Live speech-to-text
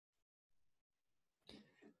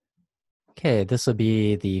Okay, this will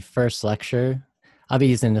be the first lecture. I'll be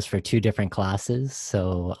using this for two different classes,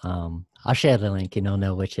 so I'll share the link and you'll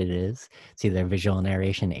know which it is. It's either Visual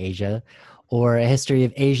Narration Asia or a History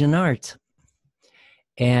of Asian Art.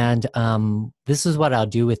 And this is what I'll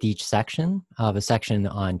do with each section. I'll have a section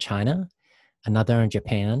on China, another on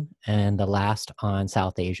Japan, and the last on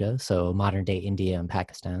South Asia, so modern-day India and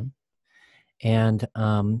Pakistan. And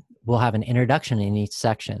we'll have an introduction in each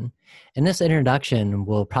section. And this introduction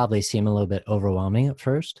will probably seem a little bit overwhelming at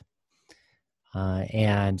first.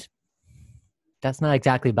 And that's not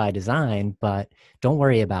exactly by design, but don't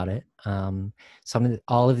worry about it.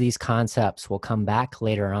 All of these concepts will come back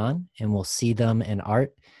later on, and we'll see them in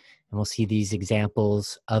art, and we'll see these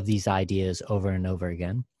examples of these ideas over and over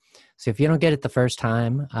again. So if you don't get it the first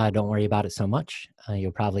time, don't worry about it so much.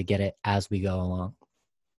 You'll probably get it as we go along.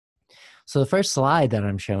 So the first slide that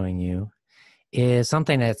I'm showing you is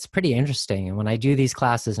something that's pretty interesting. And when I do these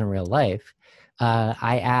classes in real life,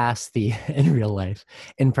 I ask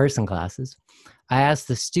in-person classes, I ask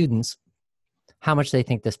the students how much they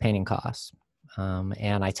think this painting costs.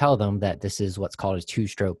 And I tell them that this is what's called a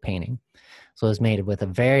two-stroke painting. So it's made with a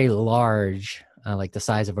very large, like the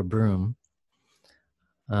size of a broom,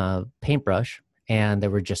 paintbrush, and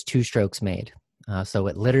there were just two strokes made. So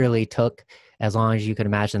it literally took as long as you could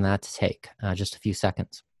imagine that to take, just a few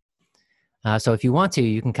seconds. So if you want to,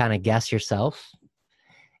 you can kind of guess yourself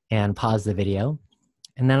and pause the video,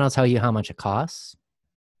 and then I'll tell you how much it costs.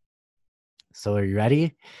 So are you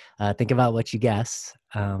ready? Think about what you guess.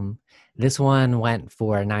 This one went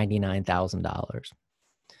for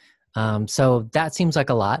 $99,000. So that seems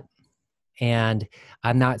like a lot. And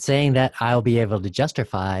I'm not saying that I'll be able to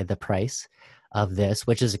justify the price of this,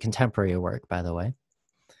 which is a contemporary work, by the way.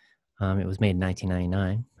 It was made in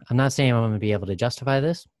 1999. I'm not saying I'm going to be able to justify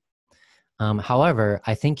this. However,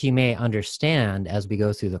 I think you may understand as we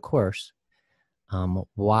go through the course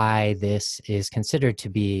why this is considered to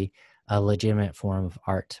be a legitimate form of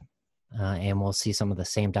art. And we'll see some of the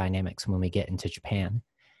same dynamics when we get into Japan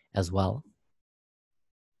as well.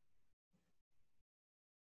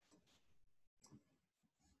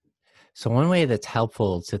 So one way that's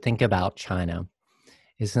helpful to think about China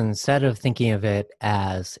is instead of thinking of it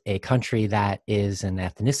as a country that is an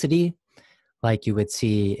ethnicity, like you would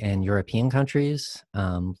see in European countries,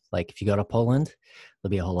 like if you go to Poland,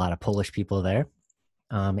 there'll be a whole lot of Polish people there.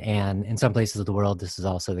 And in some places of the world, this is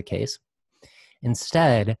also the case.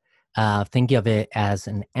 Instead, think of it as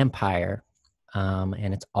an empire,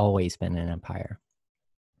 and it's always been an empire.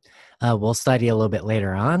 We'll study a little bit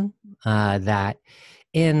later on that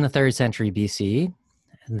in the 3rd century BC,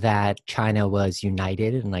 that China was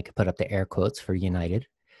united, and I could put up the air quotes for united.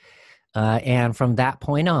 And from that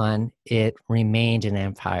point on, it remained an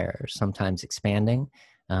empire, sometimes expanding,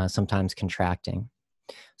 sometimes contracting.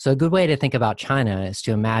 So a good way to think about China is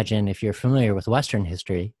to imagine, if you're familiar with Western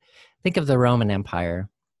history, think of the Roman Empire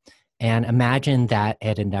and imagine that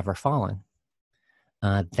it had never fallen.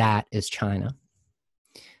 That is China.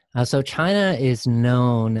 So China is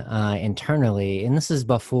known internally, and this is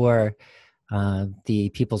before the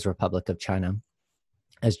People's Republic of China,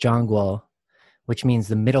 as Zhongguo, which means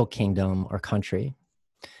the Middle Kingdom or country.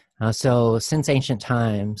 So since ancient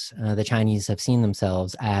times, the Chinese have seen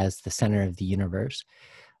themselves as the center of the universe.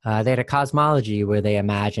 They had a cosmology where they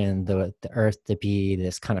imagined the earth to be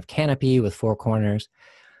this kind of canopy with 4 corners,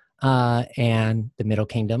 and the Middle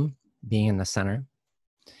Kingdom being in the center.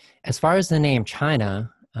 As far as the name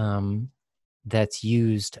China, that's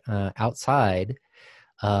used outside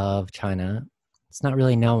of China, it's not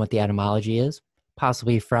really known what the etymology is,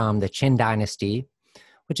 possibly from the Qin dynasty,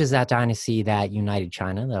 which is that dynasty that united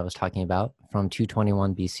China that I was talking about from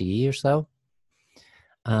 221 BCE or so.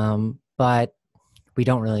 But we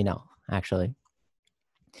don't really know, actually.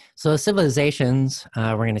 So civilizations,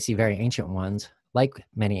 we're going to see very ancient ones, like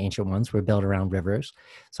many ancient ones, were built around rivers.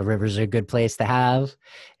 So rivers are a good place to have.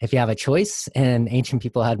 If you have a choice, and ancient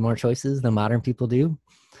people had more choices than modern people do,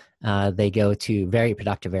 they go to very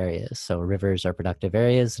productive areas. So rivers are productive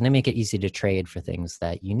areas, and they make it easy to trade for things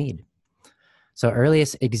that you need. So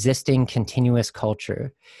earliest existing continuous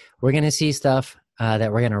culture, we're going to see stuff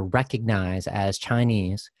that we're going to recognize as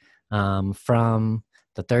Chinese from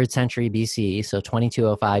the 3rd century BC, so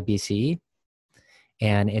 2205 BC,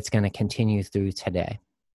 and it's going to continue through today.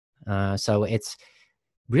 So it's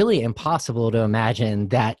really impossible to imagine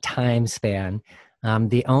that time span.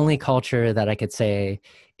 The only culture that I could say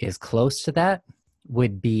is close to that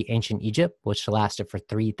would be ancient Egypt, which lasted for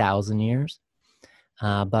 3,000 years,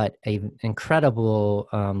 but an incredible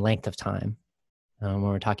length of time when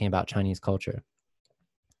we're talking about Chinese culture.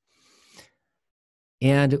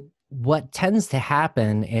 And what tends to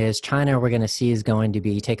happen is China, we're going to see, is going to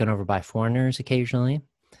be taken over by foreigners occasionally,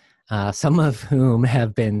 some of whom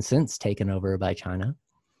have been since taken over by China.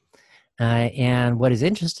 And what is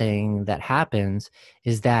interesting that happens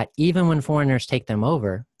is that even when foreigners take them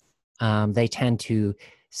over, they tend to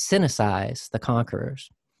sinicize the conquerors,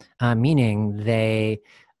 meaning they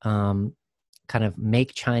kind of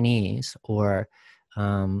make Chinese or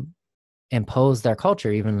impose their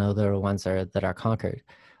culture, even though they're the ones that are conquered,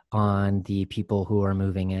 on the people who are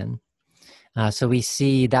moving in. So we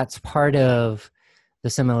see that's part of the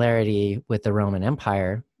similarity with the Roman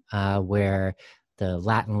Empire, where the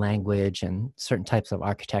Latin language and certain types of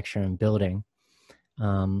architecture and building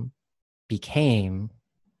became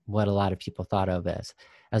what a lot of people thought of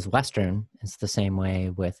as Western. It's the same way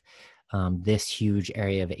with this huge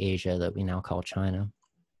area of Asia that we now call China.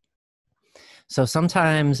 So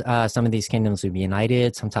sometimes some of these kingdoms will be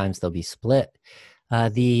united, sometimes they'll be split.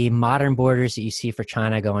 The modern borders that you see for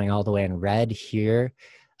China going all the way in red here,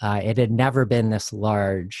 it had never been this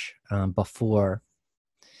large before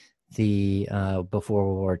World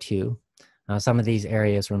War II. Some of these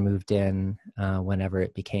areas were moved in whenever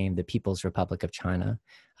it became the People's Republic of China.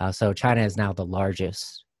 So China is now the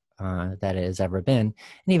largest that it has ever been.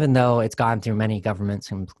 And even though it's gone through many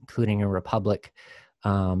governments, including a republic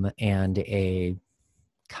and a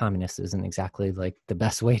communist isn't exactly like the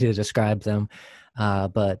best way to describe them,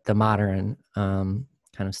 but the modern kind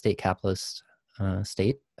of state capitalist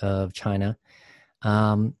state of China,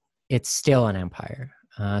 it's still an empire.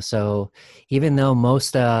 So even though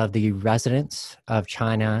most of the residents of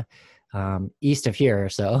China, east of here or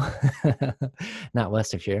so, not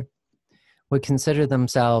west of here, would consider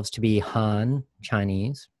themselves to be Han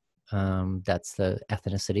Chinese, that's the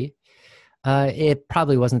ethnicity, it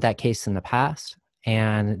probably wasn't that case in the past.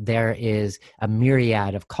 And there is a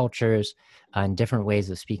myriad of cultures and different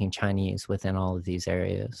ways of speaking Chinese within all of these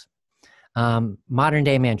areas. Modern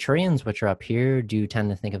day Manchurians, which are up here, do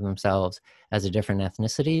tend to think of themselves as a different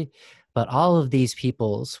ethnicity, but all of these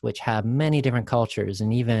peoples, which have many different cultures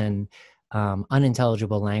and even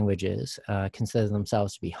unintelligible languages, consider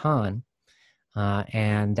themselves to be Han,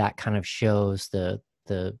 and that kind of shows the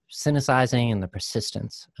Sinicizing and the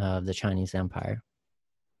persistence of the Chinese Empire.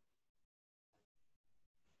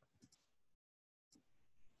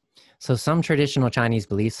 So some traditional Chinese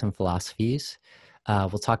beliefs and philosophies.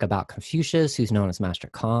 We'll talk about Confucius, who's known as Master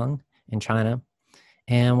Kong in China.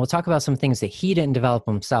 And we'll talk about some things that he didn't develop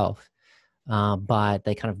himself, but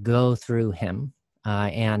they kind of go through him,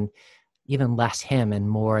 and even less him and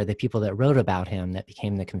more the people that wrote about him that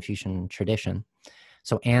became the Confucian tradition.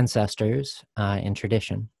 So ancestors and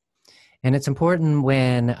tradition. And it's important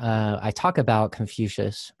when I talk about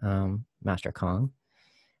Confucius, Master Kong,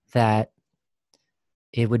 that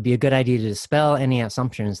it would be a good idea to dispel any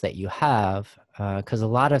assumptions that you have, because a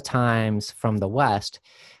lot of times from the West,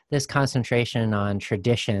 this concentration on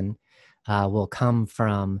tradition will come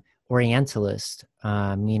from Orientalist,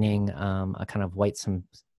 meaning a kind of white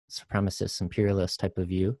supremacist imperialist type of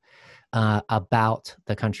view about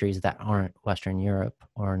the countries that aren't Western Europe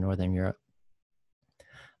or Northern Europe.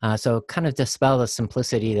 So kind of dispel the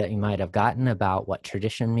simplicity that you might have gotten about what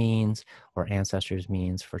tradition means or ancestors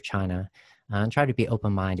means for China, and try to be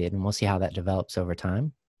open-minded, and we'll see how that develops over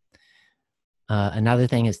time. Another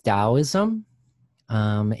thing is Taoism,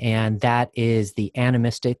 and that is the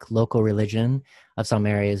animistic local religion of some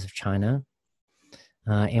areas of China.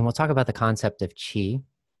 And we'll talk about the concept of qi.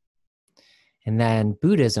 And then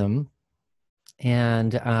Buddhism,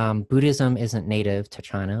 and Buddhism isn't native to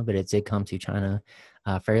China, but it did come to China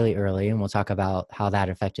fairly early, and we'll talk about how that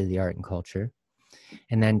affected the art and culture.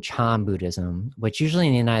 And then Chan Buddhism, which usually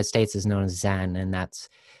in the United States is known as Zen, and that's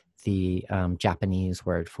the Japanese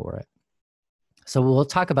word for it. So we'll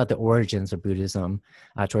talk about the origins of Buddhism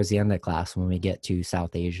towards the end of the class when we get to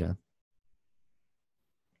South Asia.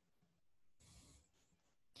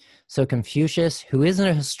 So Confucius, who isn't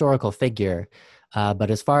a historical figure, but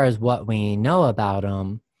as far as what we know about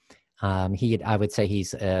him, I would say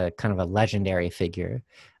he's a kind of a legendary figure.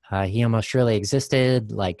 He almost surely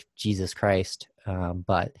existed, like Jesus Christ,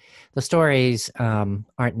 but the stories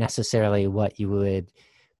aren't necessarily what you would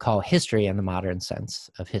call history in the modern sense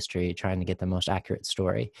of history, trying to get the most accurate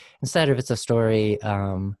story. Instead of it's a story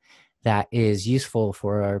that is useful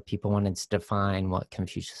for people wanting to define what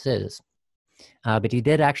Confucius is. But he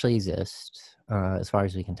did actually exist, as far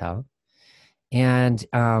as we can tell. And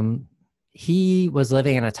he was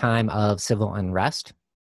living in a time of civil unrest.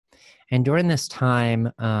 And during this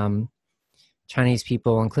time, Chinese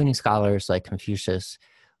people, including scholars like Confucius,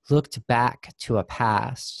 looked back to a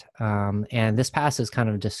past. And this past is kind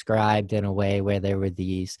of described in a way where there were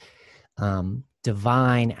these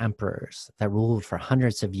divine emperors that ruled for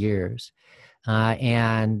hundreds of years.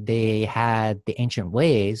 And they had the ancient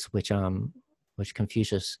ways, which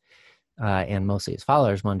Confucius and mostly his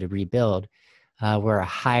followers wanted to rebuild, were a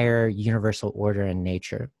higher universal order in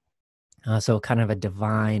nature. So kind of a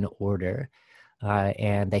divine order.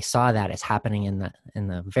 And they saw that as happening in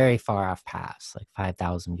the very far off past, like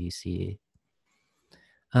 5,000 BC.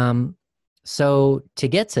 So to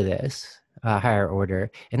get to this higher order,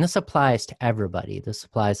 and this applies to everybody, this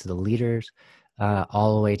applies to the leaders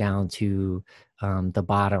all the way down to the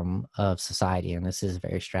bottom of society, and this is a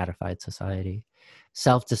very stratified society,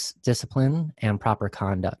 self-discipline and proper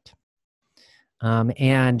conduct.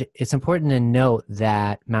 And it's important to note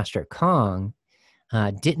that Master Kong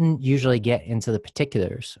didn't usually get into the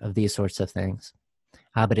particulars of these sorts of things,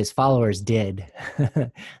 but his followers did,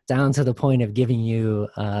 down to the point of giving you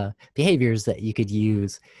behaviors that you could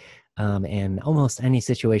use in almost any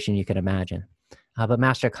situation you could imagine. But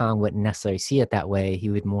Master Kong wouldn't necessarily see it that way. He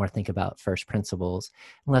would more think about first principles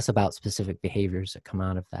and less about specific behaviors that come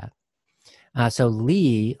out of that. So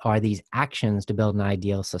Li are these actions to build an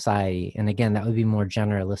ideal society. And again, that would be more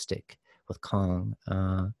generalistic with Kong,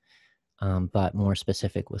 but more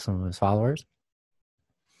specific with some of his followers.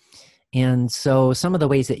 And so some of the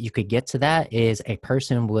ways that you could get to that is a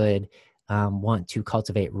person would want to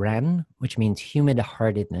cultivate Ren, which means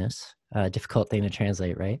humid-heartedness, difficult thing to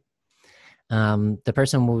translate, right? The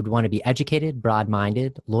person would want to be educated,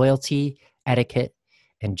 broad-minded, loyalty, etiquette,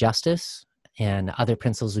 and justice. And other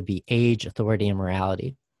principles would be age, authority, and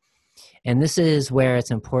morality. And this is where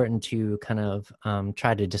it's important to kind of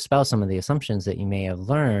try to dispel some of the assumptions that you may have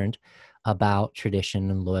learned about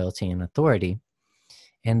tradition and loyalty and authority,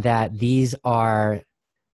 and that these are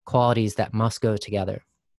qualities that must go together.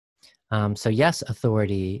 So yes,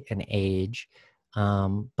 authority and age,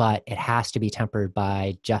 but it has to be tempered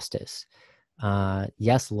by justice.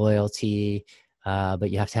 Yes, loyalty,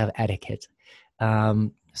 but you have to have etiquette.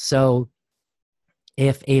 So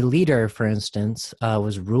if a leader, for instance,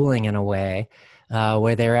 was ruling in a way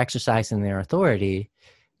where they were exercising their authority,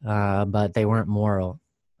 but they weren't moral,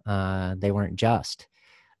 they weren't just,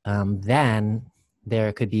 then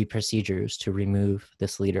there could be procedures to remove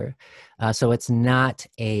this leader. So it's not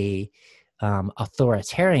a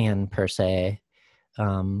authoritarian per se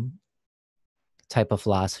type of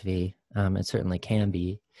philosophy. It certainly can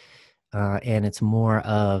be. And it's more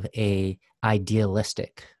of a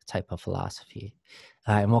idealistic type of philosophy.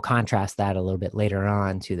 And we'll contrast that a little bit later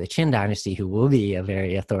on to the Qin dynasty, who will be a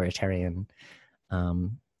very authoritarian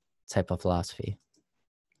type of philosophy.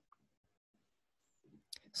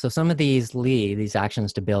 So some of these these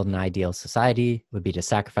actions to build an ideal society would be to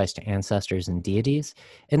sacrifice to ancestors and deities.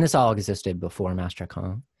 And this all existed before Master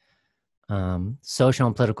Kong. Social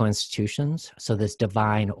and political institutions. So this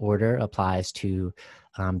divine order applies to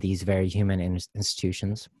these very human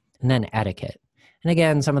institutions. And then etiquette. And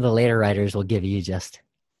again, some of the later writers will give you just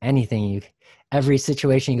anything, every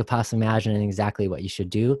situation you could possibly imagine and exactly what you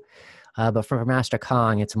should do. But for Master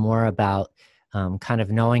Kong, it's more about kind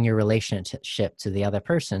of knowing your relationship to the other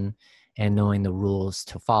person and knowing the rules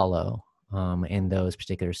to follow in those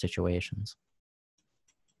particular situations.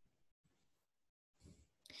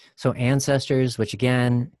 So ancestors, which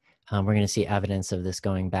again, we're going to see evidence of this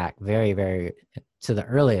going back very, very to the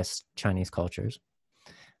earliest Chinese cultures.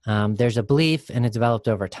 There's a belief, and it developed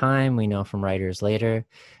over time, we know from writers later,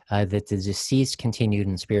 that the deceased continued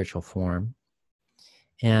in spiritual form.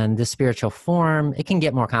 And this spiritual form, it can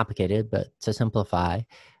get more complicated, but to simplify,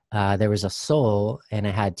 there was a soul, and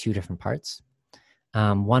it had two different parts.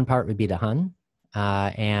 One part would be the Hun,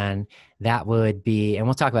 and that would be, and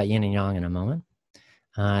we'll talk about yin and yang in a moment,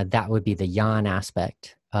 that would be the yan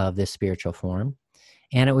aspect of this spiritual form,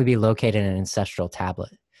 and it would be located in an ancestral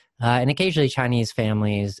tablet. And occasionally Chinese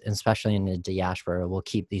families, especially in the diaspora, will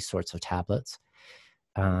keep these sorts of tablets.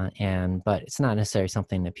 But it's not necessarily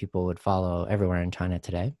something that people would follow everywhere in China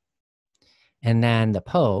today. And then the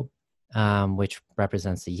Po, which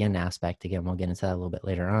represents the yin aspect. Again, we'll get into that a little bit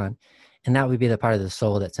later on. And that would be the part of the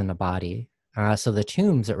soul that's in the body. So the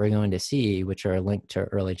tombs that we're going to see, which are linked to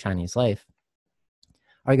early Chinese life,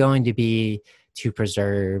 are going to be to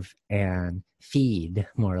preserve and feed,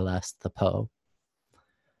 more or less, the Po.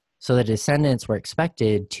 So the descendants were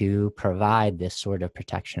expected to provide this sort of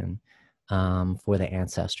protection for the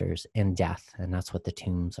ancestors in death, and that's what the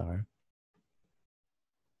tombs are.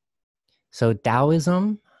 So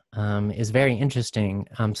Taoism is very interesting.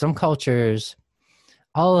 Some cultures,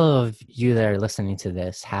 all of you that are listening to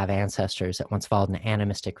this have ancestors that once followed an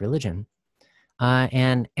animistic religion.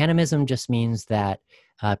 And animism just means that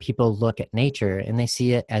people look at nature and they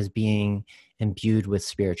see it as being imbued with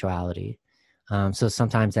spirituality. So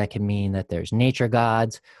sometimes that can mean that there's nature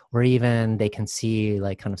gods, or even they can see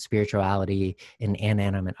like kind of spirituality in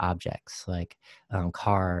inanimate objects, like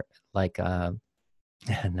like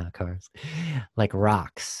not cars, like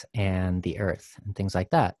rocks and the earth and things like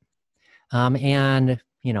that. And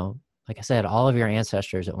like I said, all of your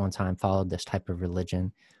ancestors at one time followed this type of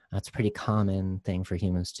religion. That's a pretty common thing for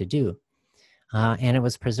humans to do, and it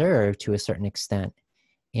was preserved to a certain extent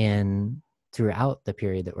throughout the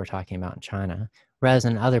period that we're talking about in China, whereas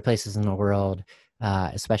in other places in the world,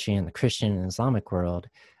 especially in the Christian and Islamic world,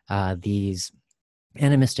 these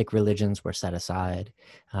animistic religions were set aside.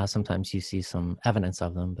 Sometimes you see some evidence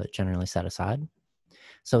of them, but generally set aside.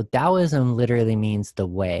 So Taoism literally means the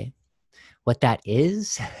way. What that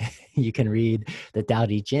is, you can read the Tao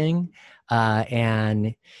Te Ching,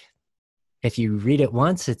 and if you read it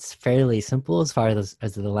once, it's fairly simple as far as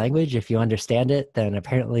the language. If you understand it, then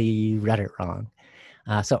apparently you read it wrong.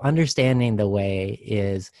 So understanding the way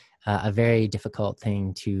is a very difficult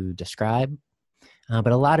thing to describe,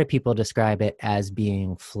 but a lot of people describe it as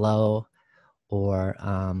being flow, or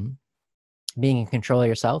being in control of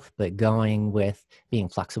yourself, but going with being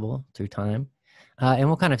flexible through time. And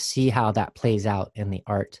we'll kind of see how that plays out in the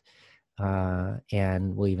art.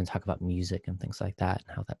 And we'll even talk about music and things like that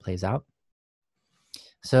and how that plays out.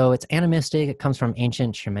 So it's animistic. It comes from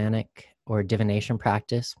ancient shamanic or divination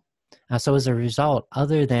practice. So as a result,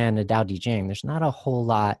 other than the Tao Te Ching, there's not a whole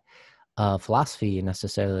lot of philosophy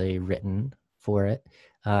necessarily written for it.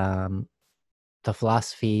 The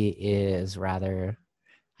philosophy is rather,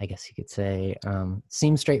 I guess you could say,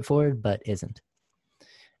 seems straightforward, but isn't.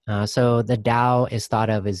 So the Tao is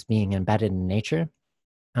thought of as being embedded in nature.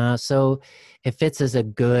 So it fits as a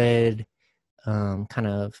good kind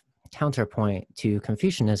of counterpoint to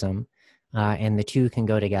Confucianism, and the two can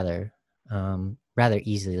go together rather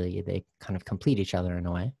easily. They kind of complete each other in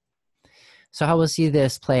a way. So how we'll see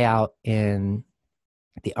this play out in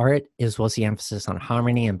the art is we'll see emphasis on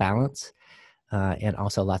harmony and balance, and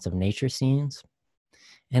also lots of nature scenes.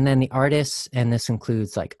 And then the artists, and this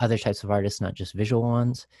includes like other types of artists, not just visual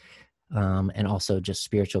ones, and also just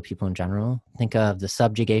spiritual people in general. Think of the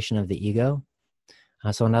subjugation of the ego.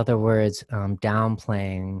 So in other words,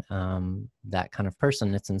 downplaying that kind of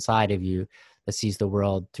person that's inside of you that sees the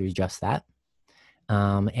world through just that.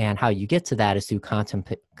 And how you get to that is through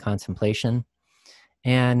contemplation.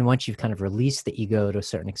 And once you've kind of released the ego to a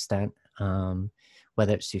certain extent,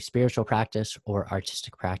 whether it's through spiritual practice or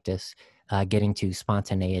artistic practice, getting to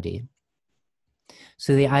spontaneity.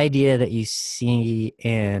 So the idea that you see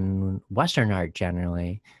in Western art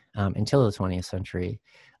generally, until the 20th century,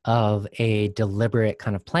 of a deliberate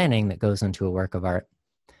kind of planning that goes into a work of art.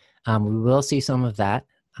 We will see some of that,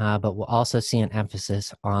 but we'll also see an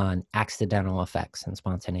emphasis on accidental effects and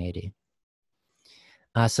spontaneity.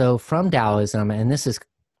 So from Taoism, and this is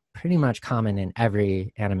pretty much common in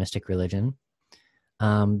every animistic religion,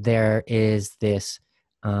 there is this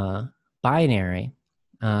binary,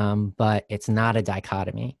 but it's not a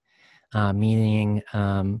dichotomy, meaning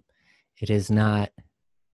it is not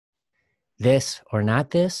this or not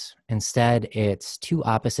this. Instead, it's two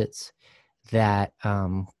opposites that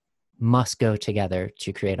must go together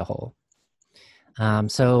to create a whole.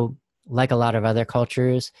 So like a lot of other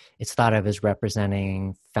cultures, it's thought of as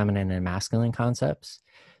representing feminine and masculine concepts.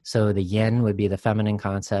 So the yin would be the feminine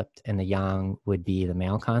concept and the yang would be the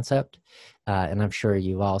male concept. And I'm sure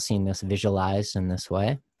you've all seen this visualized in this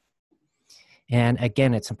way. And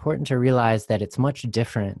again, it's important to realize that it's much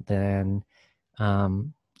different than,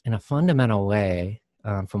 in a fundamental way,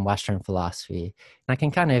 from Western philosophy. And I can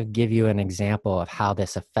kind of give you an example of how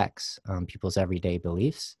this affects people's everyday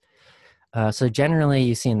beliefs. So generally,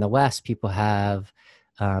 you see in the West, people have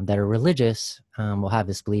that are religious will have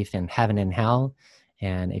this belief in heaven and hell.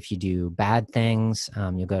 And if you do bad things,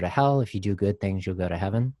 you'll go to hell. If you do good things, you'll go to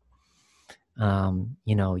heaven.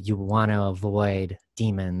 You want to avoid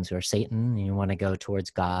demons or Satan. You want to go towards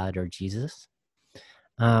God or Jesus.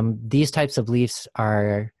 These types of beliefs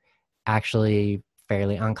are actually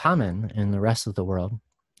fairly uncommon in the rest of the world.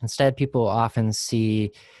 Instead, people often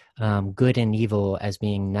see good and evil as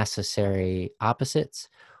being necessary opposites,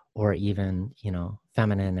 or even,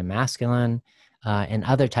 feminine and masculine, and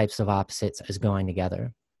other types of opposites as going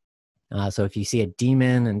together. So if you see a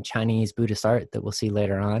demon in Chinese Buddhist art that we'll see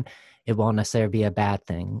later on, it won't necessarily be a bad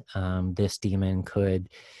thing. This demon could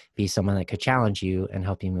be someone that could challenge you and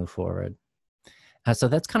help you move forward. So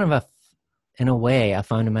that's kind of in a way, a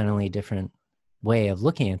fundamentally different way of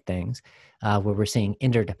looking at things, where we're seeing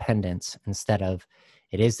interdependence instead of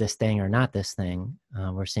it is this thing or not this thing.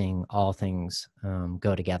 We're seeing all things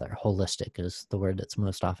go together. Holistic is the word that's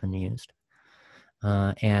most often used.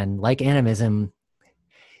 And like animism,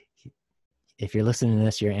 if you're listening to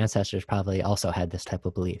this, your ancestors probably also had this type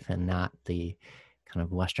of belief and not the kind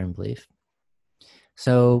of Western belief.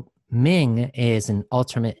 So Ming is an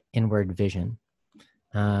ultimate inward vision.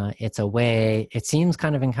 It's a way, it seems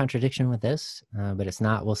kind of in contradiction with this, but it's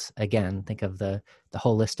not. We'll, again, think of the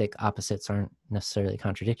holistic opposites aren't necessarily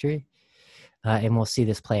contradictory. And we'll see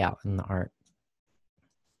this play out in the art.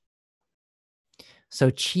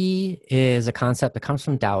 So qi is a concept that comes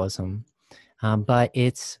from Taoism, but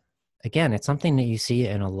it's, again, it's something that you see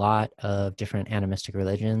in a lot of different animistic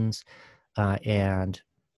religions and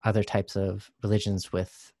other types of religions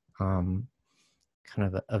with kind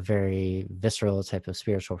of a very visceral type of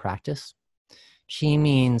spiritual practice. Qi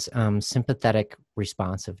means sympathetic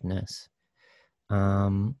responsiveness.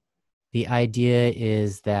 The idea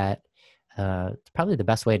is that probably the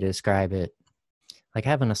best way to describe it, like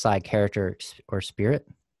having a side character or spirit.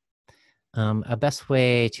 A best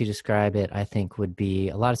way to describe it, I think, would be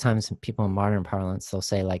a lot of times people in modern parlance, they'll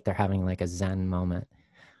say like they're having like a Zen moment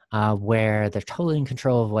where they're totally in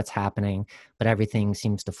control of what's happening, but everything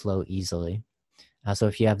seems to flow easily. So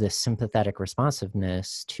if you have this sympathetic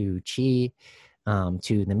responsiveness to qi,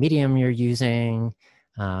 to the medium you're using,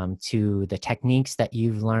 to the techniques that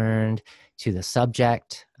you've learned, to the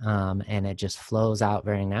subject, and it just flows out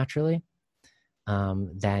very naturally,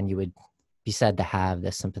 then you would be said to have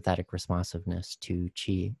this sympathetic responsiveness to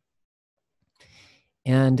qi.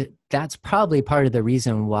 And that's probably part of the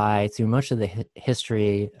reason why through much of the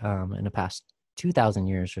history in the past 2,000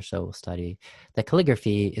 years or so we'll study, that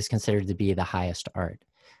calligraphy is considered to be the highest art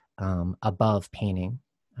above painting,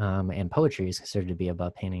 and poetry is considered to be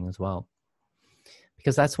above painting as well.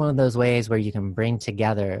 Because that's one of those ways where you can bring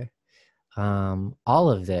together all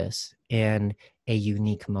of this in a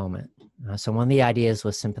unique moment. So one of the ideas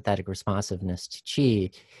with sympathetic responsiveness to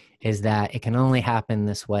qi is that it can only happen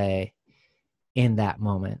this way in that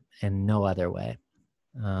moment and no other way.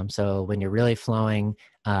 So when you're really flowing,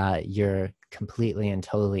 you're completely and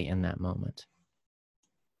totally in that moment.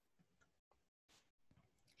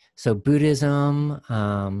 So Buddhism,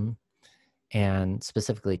 and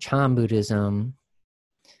specifically Chan Buddhism.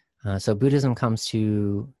 So Buddhism comes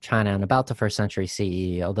to China in about the 1st century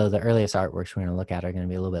CE, although the earliest artworks we're going to look at are going to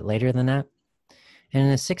be a little bit later than that. And in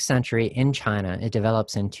the 6th century in China, it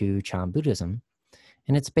develops into Chan Buddhism.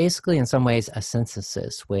 And it's basically in some ways a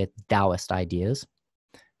synthesis with Taoist ideas.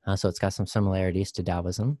 So it's got some similarities to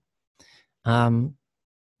Taoism. Chan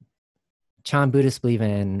Buddhists believe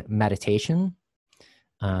in meditation,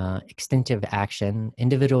 extinctive action,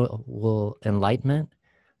 individual enlightenment,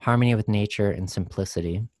 harmony with nature, and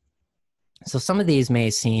simplicity. So some of these may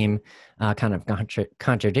seem kind of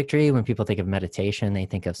contradictory. When people think of meditation, they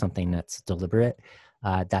think of something that's deliberate.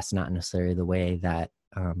 That's not necessarily the way that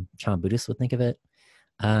Chan Buddhists would think of it.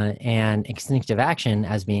 And extinctive action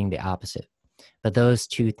as being the opposite. But those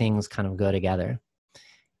two things kind of go together.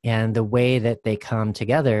 And the way that they come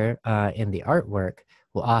together in the artwork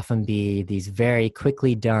will often be these very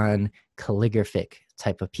quickly done calligraphic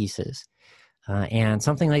type of pieces. And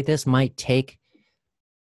something like this might take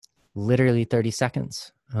literally 30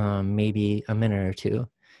 seconds, maybe a minute or two.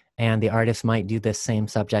 And the artist might do this same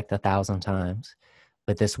subject 1,000 times.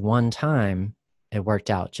 But this one time, it worked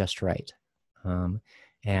out just right.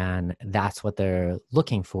 And that's what they're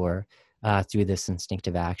looking for through this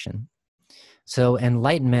instinctive action. So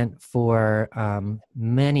enlightenment for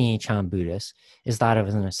many Chan Buddhists is thought of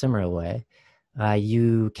in a similar way.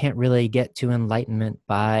 You can't really get to enlightenment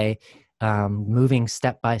by moving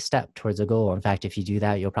step by step towards a goal. In fact, if you do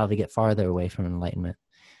that, you'll probably get farther away from enlightenment.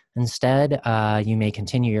 Instead, you may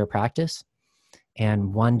continue your practice,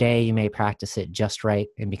 and one day you may practice it just right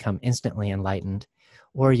and become instantly enlightened,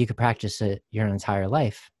 or you could practice it your entire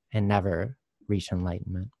life and never reach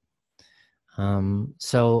enlightenment.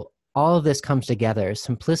 So all of this comes together.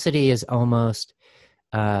 Simplicity is almost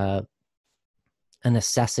a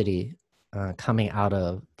necessity coming out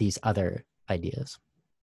of these other ideas.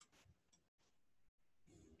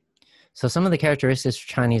 So some of the characteristics of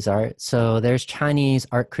Chinese art. So there's Chinese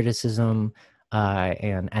art criticism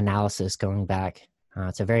and analysis going back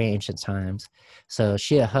to very ancient times. So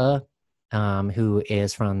Xie He, who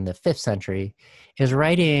is from the 5th century, is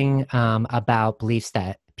writing about beliefs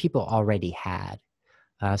that people already had.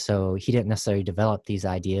 So he didn't necessarily develop these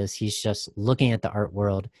ideas. He's just looking at the art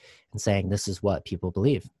world and saying, this is what people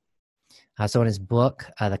believe. So in his book,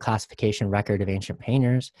 The Classification Record of Ancient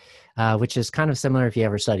Painters, which is kind of similar if you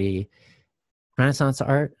ever study Renaissance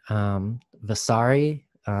art, Vasari,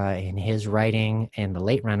 in his writing in the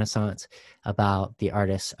late Renaissance about the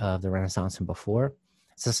artists of the Renaissance and before,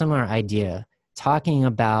 it's a similar idea, talking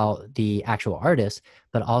about the actual artists,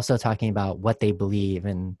 but also talking about what they believe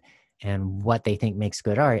and what they think makes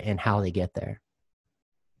good art and how they get there.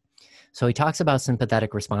 So he talks about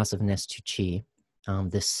sympathetic responsiveness to qi,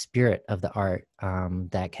 the spirit of the art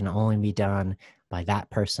that can only be done by that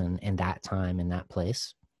person in that time in that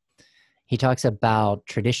place. He talks about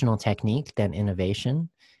traditional technique than innovation.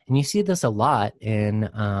 And you see this a lot in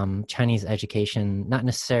Chinese education, not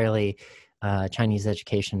necessarily Chinese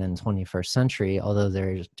education in the 21st century, although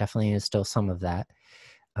there definitely is still some of that.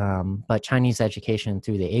 But Chinese education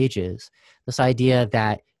through the ages, this idea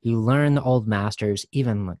that you learn the old masters,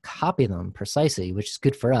 even copy them precisely, which is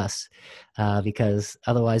good for us because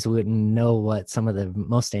otherwise we wouldn't know what some of the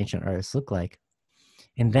most ancient artists look like.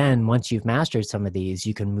 And then once you've mastered some of these,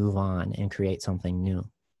 you can move on and create something new.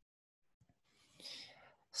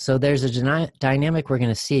 So there's a dynamic we're going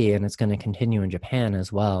to see, and it's going to continue in Japan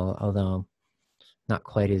as well, although not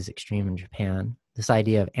quite as extreme in Japan. This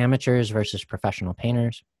idea of amateurs versus professional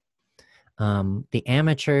painters. The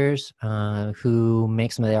amateurs who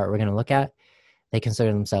make some of the art we're going to look at, they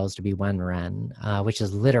consider themselves to be wenren, which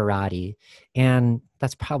is literati. And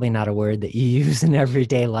that's probably not a word that you use in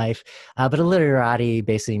everyday life, but a literati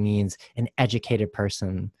basically means an educated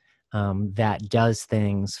person that does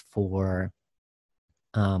things for,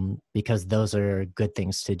 because those are good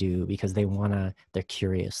things to do, because they're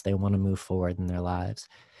curious, they want to move forward in their lives.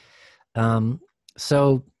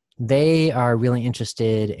 So they are really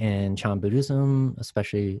interested in Chan Buddhism,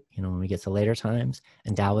 especially, when we get to later times,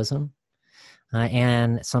 and Taoism.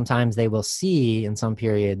 And sometimes they will see in some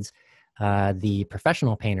periods the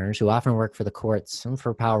professional painters who often work for the courts and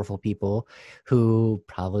for powerful people who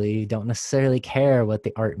probably don't necessarily care what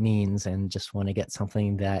the art means and just want to get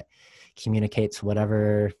something that communicates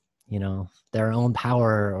whatever, their own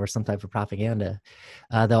power or some type of propaganda.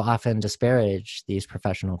 They'll often disparage these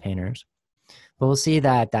professional painters. But we'll see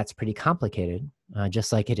that that's pretty complicated,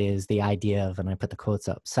 just like it is the idea of, and I put the quotes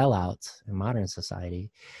up, sellouts in modern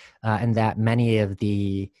society, and that many of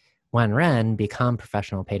the wenren become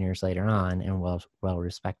professional painters later on and well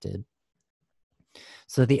respected.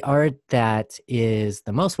 So the art that is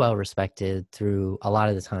the most well respected through a lot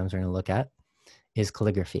of the times we're going to look at is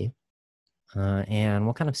calligraphy. And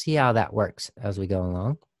we'll kind of see how that works as we go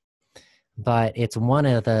along. But it's one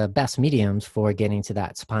of the best mediums for getting to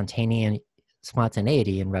that spontaneity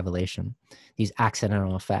and revelation, these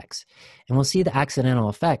accidental effects. And we'll see the accidental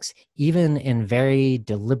effects even in very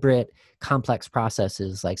deliberate, complex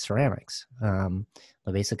processes like ceramics. They'll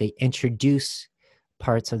basically introduce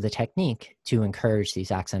parts of the technique to encourage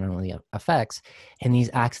these accidental effects. And these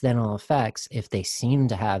accidental effects, if they seem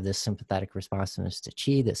to have this sympathetic responsiveness to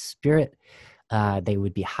qi, this spirit, they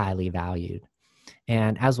would be highly valued.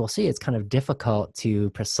 And as we'll see, it's kind of difficult to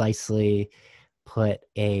precisely put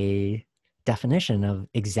a definition of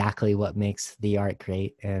exactly what makes the art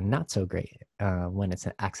great and not so great when it's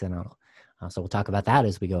accidental. So we'll talk about that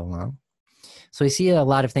as we go along. So we see a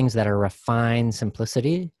lot of things that are refined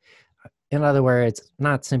simplicity. In other words,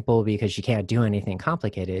 not simple because you can't do anything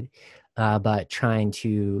complicated, but trying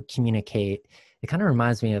to communicate. It kind of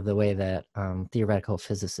reminds me of the way that theoretical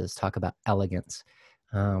physicists talk about elegance,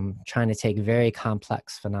 trying to take very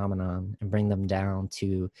complex phenomenon and bring them down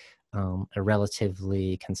to a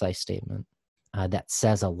relatively concise statement that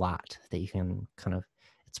says a lot, that you can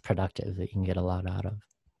it's productive, that you can get a lot out of.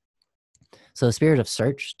 So the spirit of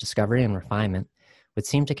search, discovery, and refinement would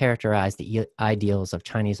seem to characterize the ideals of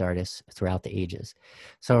Chinese artists throughout the ages.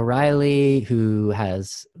 So Riley, who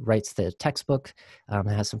writes the textbook,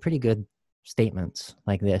 has some pretty good statements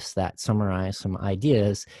like this that summarize some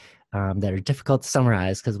ideas that are difficult to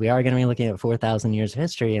summarize because we are going to be looking at 4,000 years of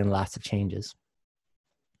history and lots of changes.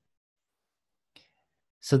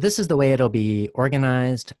 So this is the way it'll be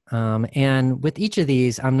organized. And with each of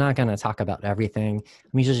these, I'm not going to talk about everything.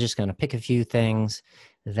 I'm usually just going to pick a few things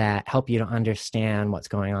that help you to understand what's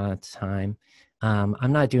going on at the time.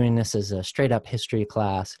 I'm not doing this as a straight up history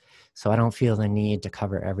class, so I don't feel the need to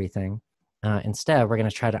cover everything. Instead, we're going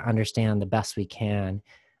to try to understand the best we can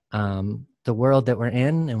the world that we're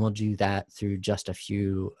in, and we'll do that through just a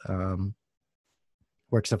few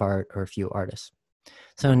works of art or a few artists.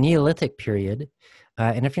 So Neolithic period,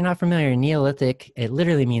 and if you're not familiar, Neolithic, it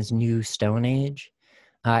literally means New Stone Age,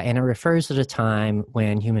 and it refers to the time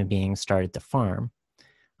when human beings started to farm.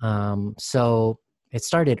 So it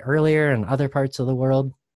started earlier in other parts of the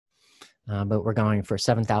world, but we're going for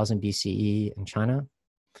 7,000 BCE in China.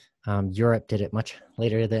 Europe did it much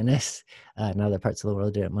later than this, and other parts of the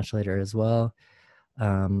world did it much later as well.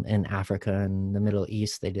 In Africa and the Middle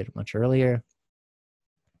East, they did it much earlier.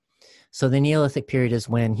 So the Neolithic period is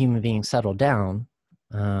when human beings settled down,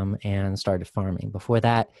 and started farming. Before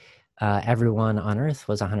that, everyone on Earth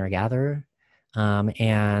was a hunter-gatherer,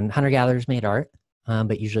 and hunter-gatherers made art,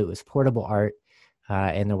 but usually it was portable art,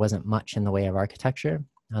 and there wasn't much in the way of architecture.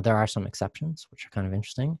 There are some exceptions, which are kind of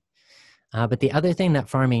interesting. But the other thing that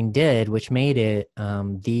farming did, which made it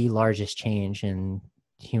the largest change in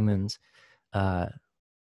humans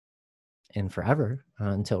in forever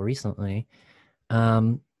until recently,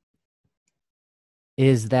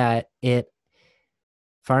 is that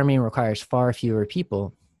farming requires far fewer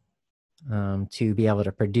people to be able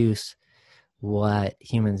to produce what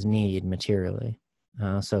humans need materially.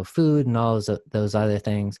 So food and all those other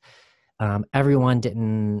things. Everyone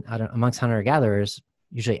didn't, amongst hunter-gatherers,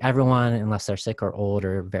 usually everyone, unless they're sick or old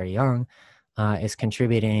or very young, is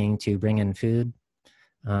contributing to bring in food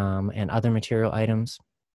and other material items.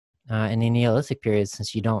 In the Neolithic period,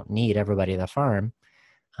 since you don't need everybody to farm,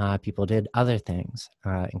 people did other things,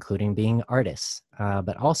 including being artists.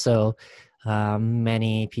 But also,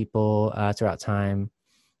 many people throughout time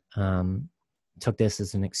took this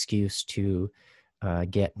as an excuse to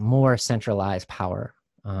get more centralized power.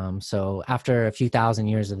 So after a few thousand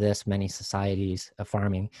years of this, many societies of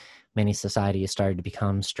farming, many societies started to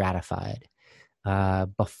become stratified.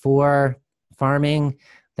 Before farming,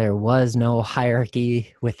 there was no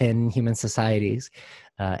hierarchy within human societies.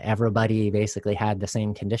 Everybody basically had the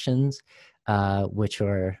same conditions, which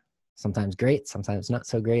were sometimes great, sometimes not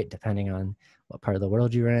so great, depending on what part of the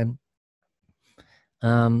world you were in.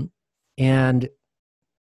 And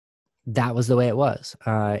that was the way it was.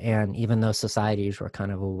 And even though societies were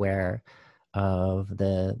kind of aware of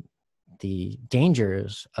the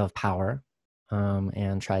dangers of power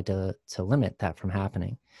and tried to limit that from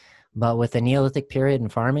happening. But with the Neolithic period and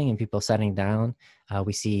farming and people settling down,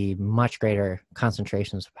 we see much greater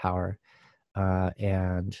concentrations of power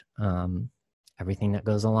and everything that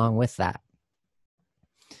goes along with that.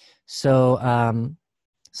 So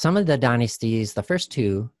some of the dynasties, the first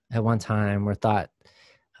two at one time, were thought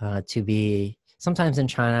to be, sometimes in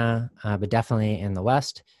China, but definitely in the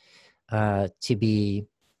West, to be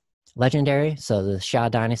legendary. So the Xia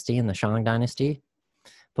dynasty and the Shang dynasty.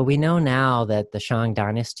 But we know now that the Shang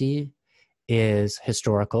dynasty is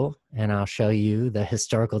historical, and I'll show you the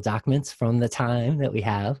historical documents from the time that we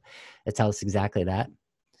have that tell us exactly that.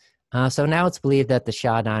 So now it's believed that the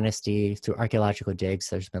Xia dynasty, through archaeological digs,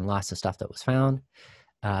 there's been lots of stuff that was found,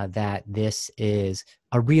 that this is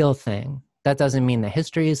a real thing. That doesn't mean the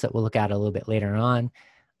histories that we'll look at a little bit later on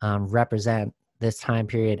represent this time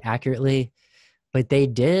period accurately, but they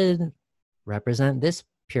did represent this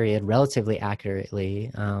period relatively accurately.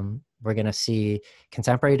 We're going to see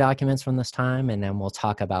contemporary documents from this time, and then we'll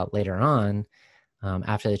talk about later on,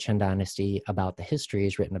 after the Qin dynasty, about the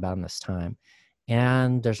histories written about in this time.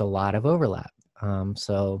 And there's a lot of overlap.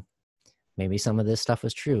 So maybe some of this stuff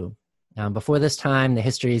was true. Before this time, the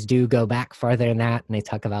histories do go back farther than that, and they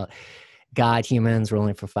talk about God, humans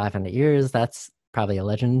ruling for 500 years. That's probably a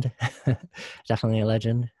legend, definitely a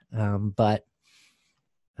legend. But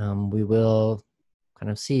we will kind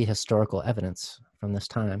of see historical evidence from this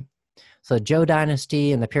time. So Zhou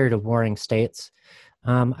dynasty and the period of warring states,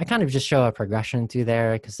 I kind of just show a progression through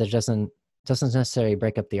there because it doesn't necessarily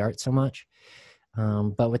break up the art so much.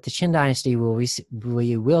 But with the Qin dynasty,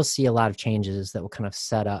 we will see a lot of changes that will kind of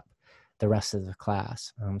set up the rest of the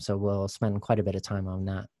class. So we'll spend quite a bit of time on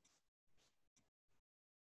that.